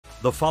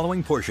The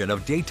following portion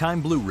of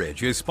Daytime Blue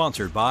Ridge is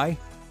sponsored by...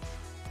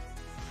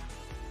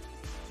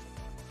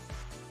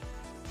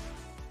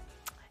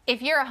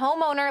 If you're a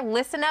homeowner,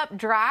 listen up.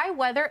 Dry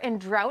weather and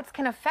droughts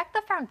can affect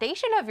the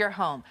foundation of your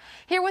home.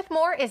 Here with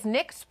more is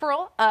Nick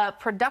Sproul, a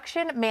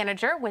production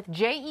manager with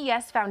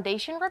JES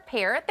Foundation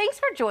Repair. Thanks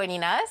for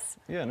joining us.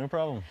 Yeah, no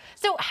problem.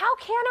 So how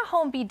can a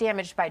home be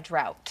damaged by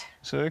drought?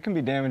 So it can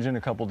be damaged in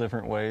a couple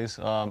different ways.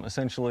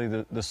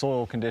 Essentially, the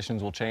soil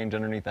conditions will change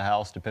underneath the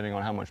house depending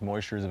on how much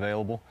moisture is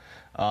available.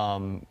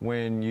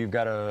 When you've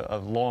got a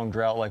long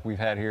drought like we've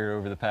had here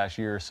over the past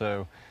year or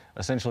so,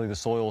 essentially the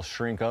soil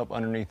shrink up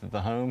underneath the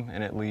home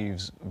and it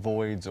leaves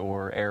voids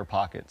or air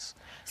pockets.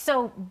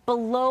 So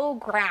below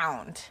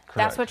ground, Correct.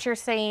 That's what you're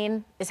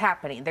saying is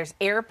happening. There's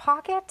air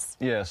pockets?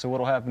 Yeah, so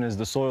what'll happen is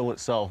the soil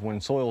itself, when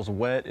soil's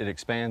wet, it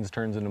expands,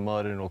 turns into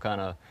mud, and it'll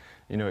kind of,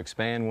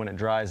 expand. When it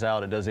dries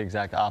out, it does the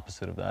exact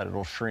opposite of that.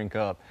 It'll shrink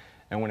up.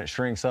 And when it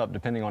shrinks up,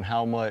 depending on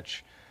how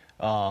much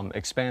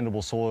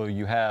expandable soil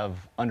you have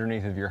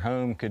underneath of your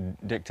home could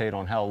dictate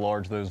on how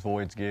large those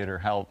voids get or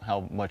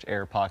how much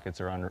air pockets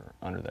are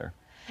under there.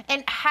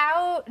 And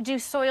how do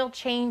soil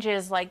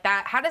changes like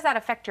that, how does that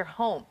affect your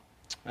home?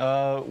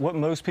 What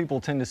most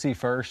people tend to see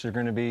first are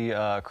going to be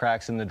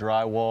cracks in the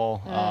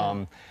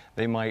drywall.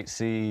 They might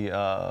see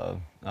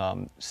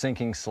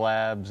sinking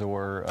slabs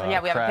or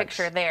yeah, we cracks. have a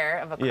picture there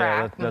of a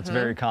crack. Yeah, that's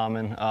very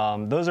common.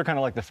 Those are kind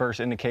of like the first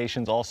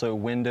indications. Also,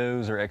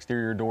 windows or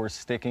exterior doors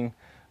sticking.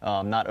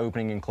 Not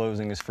opening and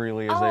closing as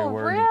freely as they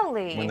were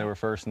when they were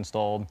first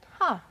installed.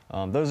 Huh.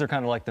 Those are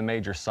kind of like the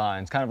major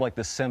signs, kind of like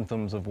the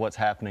symptoms of what's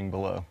happening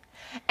below.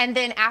 And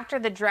then after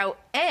the drought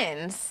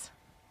ends,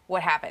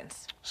 what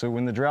happens? So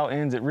when the drought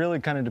ends, it really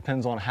kind of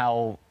depends on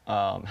how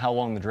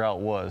long the drought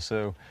was.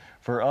 So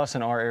for us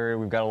in our area,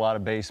 we've got a lot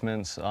of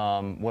basements.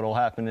 What will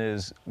happen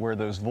is where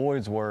those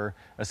voids were,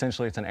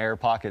 essentially it's an air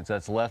pocket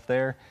that's left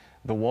there.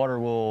 The water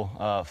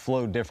will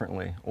flow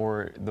differently,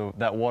 or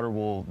that water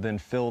will then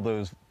fill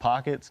those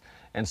pockets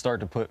and start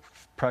to put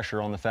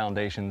pressure on the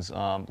foundations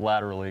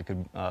laterally. It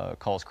could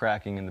cause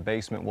cracking in the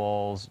basement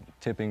walls,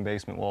 tipping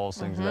basement walls,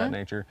 things of that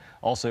nature.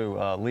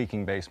 Also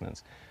leaking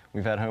basements.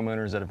 We've had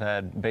homeowners that have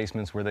had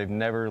basements where they've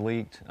never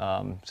leaked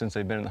since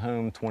they've been in the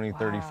home 20,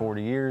 30,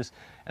 40 years.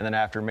 And then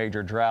after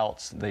major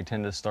droughts, they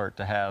tend to start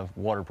to have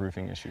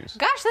waterproofing issues.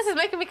 Gosh, this is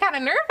making me kind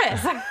of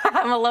nervous.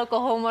 I'm a local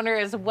homeowner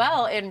as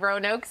well in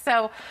Roanoke.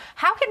 So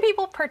how can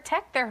people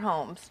protect their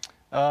homes?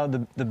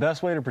 The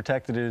best way to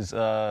protect it is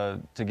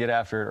to get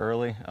after it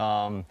early.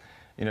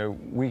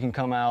 We can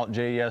come out.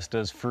 JES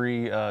does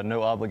free,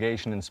 no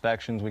obligation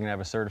inspections. We can have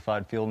a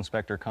certified field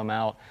inspector come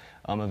out,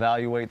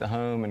 evaluate the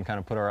home, and kind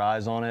of put our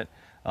eyes on it.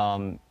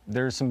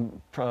 There's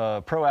some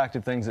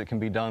proactive things that can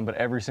be done, but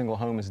every single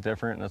home is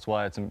different. And that's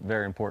why it's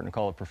very important to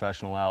call a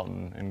professional out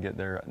and get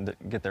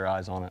their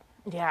eyes on it.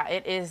 Yeah,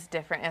 it is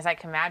different. As I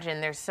can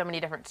imagine, there's so many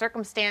different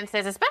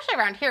circumstances, especially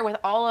around here with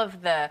all of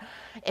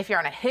if you're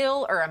on a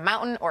hill or a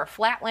mountain or a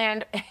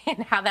flatland,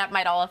 and how that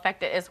might all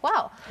affect it as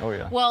well. Oh,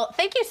 yeah. Well,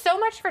 thank you so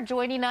much for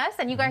joining us.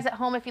 And you guys at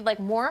home, if you'd like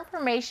more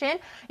information,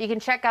 you can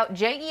check out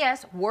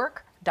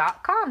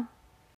JESwork.com.